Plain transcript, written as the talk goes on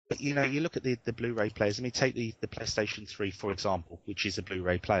But, you look at the Blu-ray players. I mean, take the PlayStation 3, for example, which is a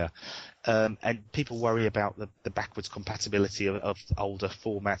Blu-ray player. And people worry about the backwards compatibility of older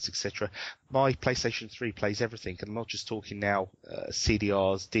formats, etc. My PlayStation 3 plays everything. And I'm not just talking now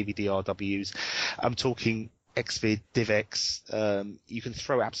CDRs, DVD-RWs. I'm talking Xvid, DivX. You can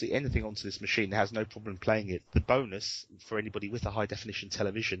throw absolutely anything onto this machine. It has no problem playing it. The bonus for anybody with a high-definition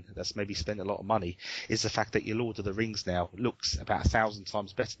television that's maybe spent a lot of money is the fact that your Lord of the Rings now looks about 1,000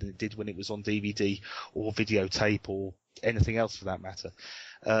 times better than it did when it was on DVD or videotape or anything else for that matter.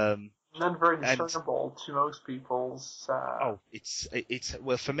 Not very discernible to most people's. It's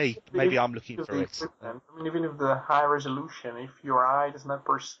well, for me, maybe I'm looking for it. I mean, even if the high resolution, if your eye does not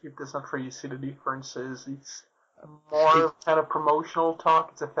really see the differences, it's more kind of promotional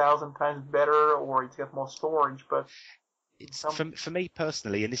talk. It's 1,000 times better, or it's got more storage. But it's for me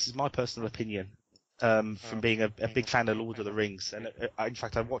personally, and this is my personal opinion, from being a big fan of Lord of the Rings, and in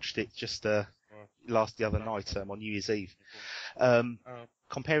fact, I watched it just the other night on New Year's Eve.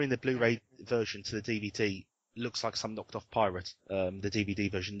 Comparing the Blu-ray version to the DVD looks like some knocked off pirate. The DVD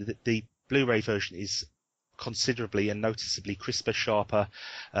version, the Blu-ray version is considerably and noticeably crisper, sharper,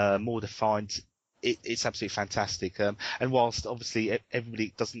 more defined. It's absolutely fantastic. And whilst obviously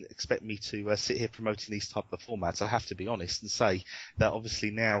everybody doesn't expect me to sit here promoting these type of formats, I have to be honest and say that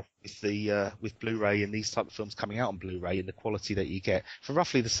obviously now with Blu-ray and these type of films coming out on Blu-ray and the quality that you get for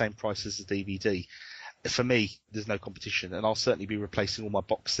roughly the same price as the DVD, for me, there's no competition, and I'll certainly be replacing all my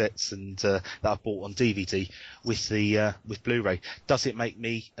box sets and that I've bought on DVD with Blu-ray. Does it make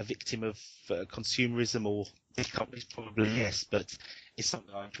me a victim of consumerism or big companies? Probably yes, but it's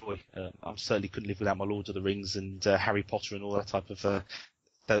something I enjoy. I certainly couldn't live without my Lord of the Rings and Harry Potter and all that type of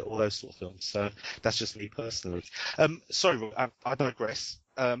all those sort of films. So that's just me personally. Sorry, I digress.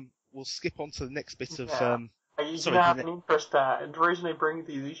 We'll skip on to the next bit of. You have an interest. The reason I bring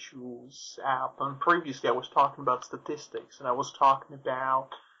these issues up, and previously I was talking about statistics, and I was talking about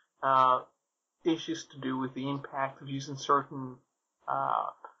issues to do with the impact of using certain,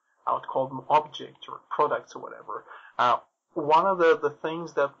 I would call them objects or products or whatever. One of the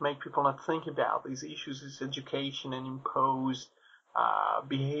things that make people not think about these issues is education and imposed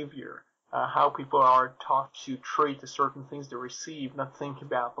behavior. How people are taught to treat the certain things they receive, not think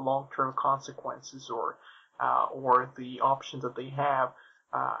about the long-term consequences or the options that they have.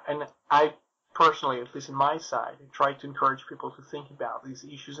 And I personally, at least in my side, I try to encourage people to think about these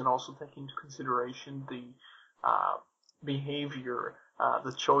issues and also take into consideration the behavior,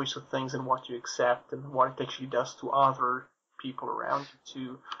 the choice of things and what you accept and what it actually does to other people around you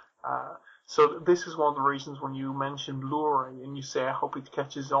too. So this is one of the reasons when you mention Blu-ray and you say, I hope it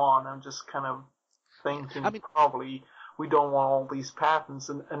catches on, I'm just kind of thinking probably we don't want all these patents,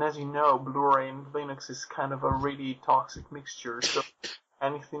 and as you know, Blu-ray and Linux is kind of a really toxic mixture, so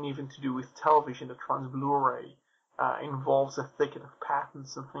anything even to do with television that runs Blu-ray involves a thicket of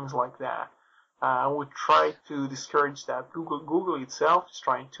patents and things like that. We try to discourage that. Google itself is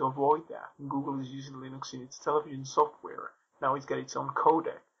trying to avoid that. Google is using Linux in its television software. Now it's got its own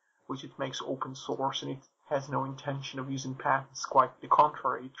codec, which it makes open source, and it has no intention of using patents. Quite the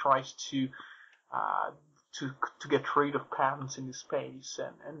contrary, it tries to get rid of patents in the space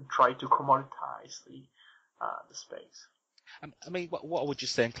and try to commoditize the space. I mean, what I would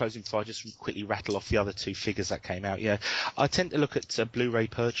just say in closing before I just quickly rattle off the other two figures that came out. I tend to look at Blu-ray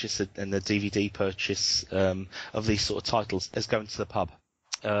purchase and the DVD purchase of these sort of titles as going to the pub.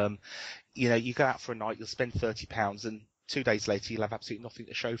 You go out for a night, you'll spend £30, and 2 days later you'll have absolutely nothing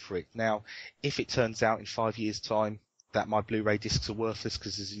to show for it. Now, if it turns out in 5 years' time that my Blu-ray discs are worthless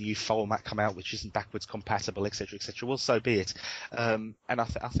because there's a new format come out which isn't backwards compatible, etc., well, so be it. And I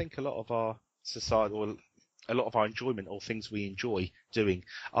think a lot of our society, or a lot of our enjoyment or things we enjoy doing,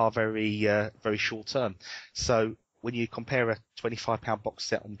 are very very short term. So when you compare a £25 box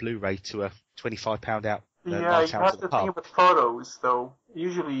set on Blu-ray to a £25 out you have to think about photos, though.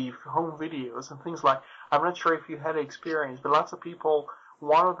 Usually home videos and things like. I'm not sure if you had experience, but lots of people.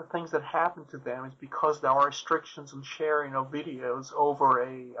 One of the things that happened to them is because there are restrictions on sharing of videos over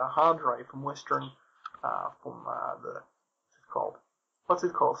a hard drive from Western, what's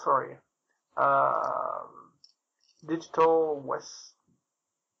it called? Sorry. Digital West,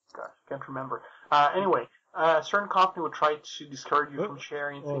 gosh, I can't remember. Anyway, a certain company would try to discourage you from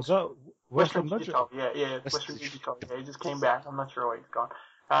sharing things. Western Digital, Western Digital, it just came back. I'm not sure why it's gone.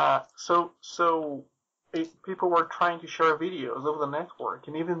 People were trying to share videos over the network,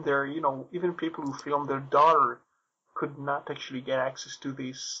 and even people who filmed their daughter could not actually get access to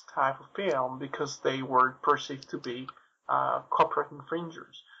this type of film because they were perceived to be copyright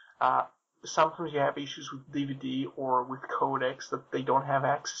infringers. sometimes you have issues with DVD or with codecs that they don't have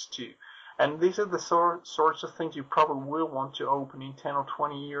access to. And these are the sorts of things you probably will want to open in 10 or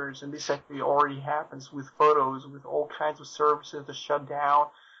 20 years. And this actually already happens with photos, with all kinds of services that shut down.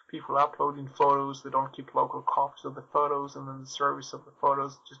 People uploading photos, they don't keep local copies of the photos, and then the service of the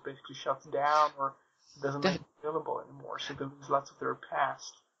photos just basically shuts down or doesn't make it available anymore. So there's lots of their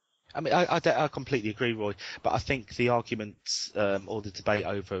past. I mean, I completely agree, Roy, but I think the argument or the debate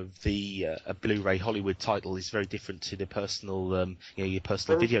over the a Blu-ray Hollywood title is very different to the personal, your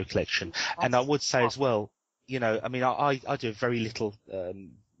personal video collection. And I would say as well, I mean, I do very little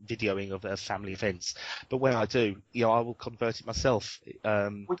videoing of family events, but when I do, I will convert it myself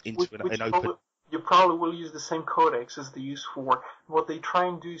into an open. You probably will use the same codecs as they use for what they try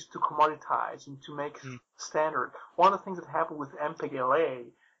and do is to commoditize and to make standard. One of the things that happened with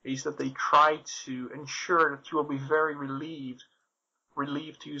MPEG-LA is that they try to ensure that you will be very relieved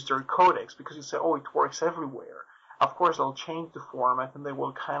to use their codecs because you say, oh, it works everywhere. Of course, they'll change the format and they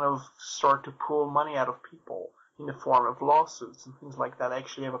will kind of start to pull money out of people in the form of lawsuits and things like that.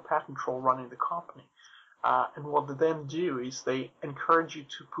 Actually have a patent troll running the company. And what they then do is they encourage you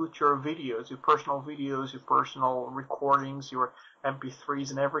to put your videos, your personal recordings, your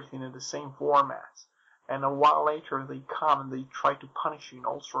MP3s and everything in the same format. And a while later, they come and they try to punish you in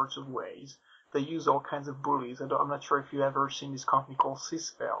all sorts of ways. They use all kinds of bullies. I'm not sure if you've ever seen this company called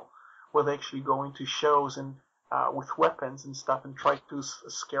Sisvel, where they actually go into shows and with weapons and stuff and try to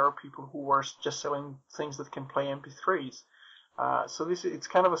scare people who are just selling things that can play MP3s. So it's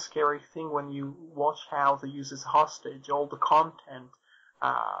kind of a scary thing when you watch how they use as hostage all the content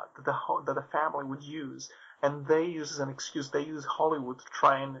that a family would use. And they use as an excuse, they use Hollywood to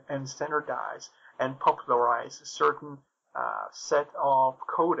try and standardize and popularize a certain set of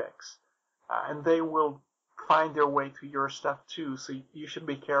codecs. And they will find their way to your stuff too, so you should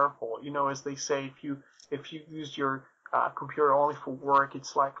be careful. As they say, if you use your computer only for work,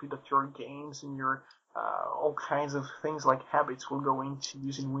 it's likely that your games and your all kinds of things like habits will go into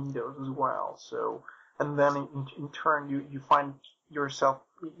using Windows as well. So, and then in turn, you find yourself,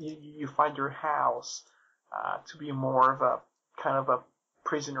 you find your house to be more of a kind of a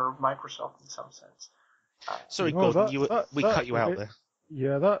prisoner of Microsoft in some sense. Sorry, Gordon, we cut you out there.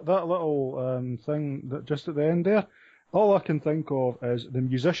 Yeah, that little thing that just at the end there, all I can think of is the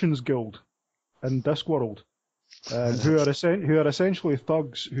Musicians Guild in Discworld, who are essentially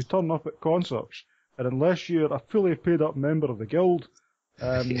thugs who turn up at concerts, and unless you're a fully paid up member of the guild,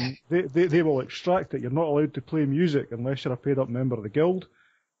 they will extract it. You're not allowed to play music unless you're a paid up member of the guild.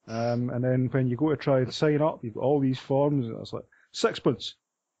 And then when you go to try and sign up, you've got all these forms, and it's like £6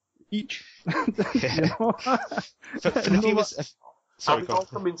 each. For the viewers, sorry, I've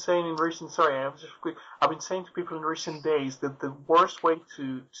also been saying in recent, I've been saying to people in recent days that the worst way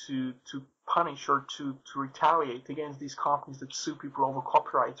to punish or to retaliate against these companies that sue people over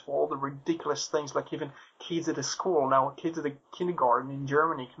copyrights for all the ridiculous things, like even kids at a school now, kids at a kindergarten in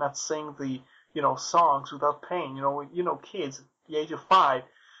Germany cannot sing the songs without paying. Kids at the age of 5.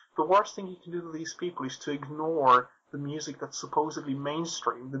 The worst thing you can do to these people is to ignore the music that's supposedly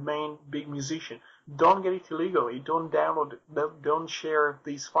mainstream, the main big musician. Don't get it illegally. Don't download it. Don't share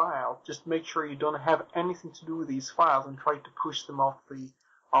these files. Just make sure you don't have anything to do with these files and try to push them off the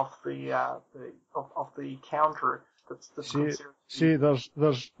counter. See, there's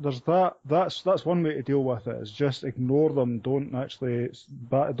that. That's one way to deal with it. Is just ignore them. Don't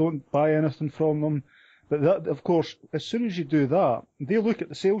buy anything from them. But that, of course, as soon as you do that, they look at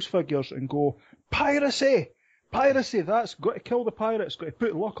the sales figures and go, piracy! Piracy, that's got to kill the pirates, got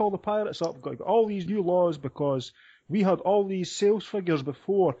to lock all the pirates up, got to get all these new laws because we had all these sales figures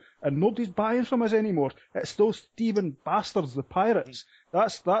before and nobody's buying from us anymore. It's those thieving bastards, the pirates.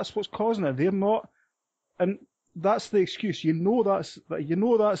 That's what's causing it. They're not, and that's the excuse. That's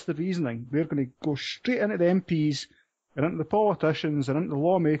the reasoning. They're going to go straight into the MPs and into the politicians and into the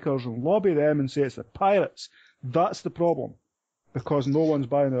lawmakers and lobby them and say it's the pirates. That's the problem, because no one's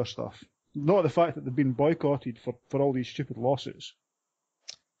buying their stuff. Not the fact that they've been boycotted for all these stupid lawsuits.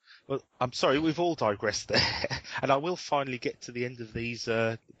 Well, I'm sorry, we've all digressed there, and I will finally get to the end of these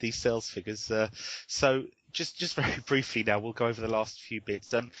sales figures. So just very briefly now, we'll go over the last few bits.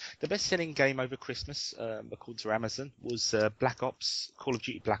 The best-selling game over Christmas, according to Amazon, was Black Ops, Call of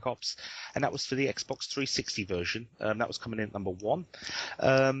Duty Black Ops, and that was for the Xbox 360 version. That was coming in at number 1.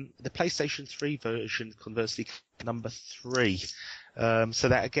 The PlayStation 3 version, conversely, number 3. So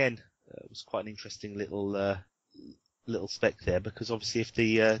that again was quite an interesting little spec there, because obviously if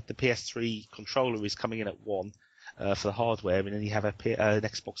the PS3 controller is coming in at 1 for the hardware, and then you have an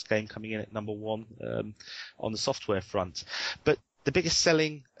Xbox game coming in at number 1 on the software front. But the biggest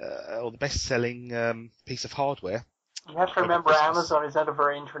selling or the best selling piece of hardware. You have to remember, Amazon is not a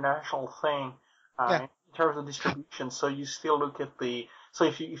very international thing Yeah. in terms of distribution. So you still look at so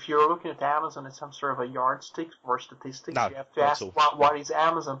if you're looking at Amazon as some sort of a yardstick for statistics, No, you have to not ask at all. what is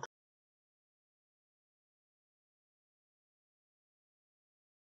Amazon